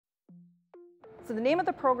So the name of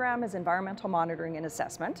the program is Environmental Monitoring and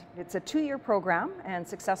Assessment. It's a 2-year program, and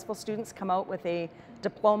successful students come out with a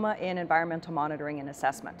diploma in environmental monitoring and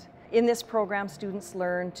assessment. In this program, students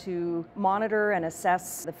learn to monitor and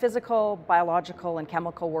assess the physical, biological, and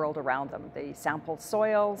chemical world around them. They sample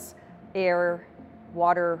soils, air,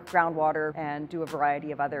 water, groundwater, and do a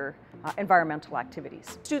variety of other environmental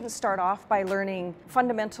activities. Students start off by learning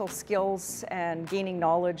fundamental skills and gaining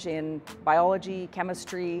knowledge in biology,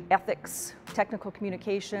 chemistry, ethics, technical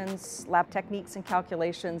communications, lab techniques and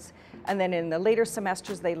calculations, and then in the later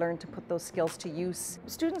semesters they learn to put those skills to use.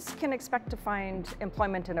 Students can expect to find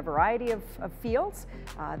employment in a variety of fields.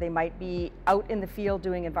 They might be out in the field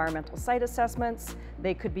doing environmental site assessments.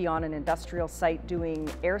 They could be on an industrial site doing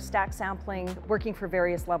air stack sampling, working for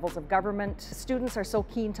various levels of government. Students are so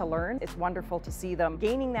keen to learn. It's wonderful to see them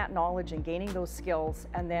gaining that knowledge and gaining those skills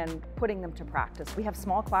and then putting them to practice. We have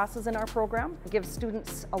small classes in our program. It gives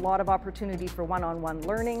students a lot of opportunity for one-on-one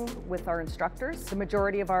learning with our instructors. The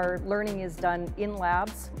majority of our learning is done in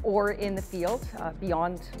labs or in the field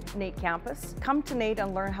beyond NAIT campus. Come to NAIT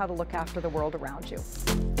and learn how to look after the world around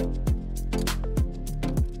you.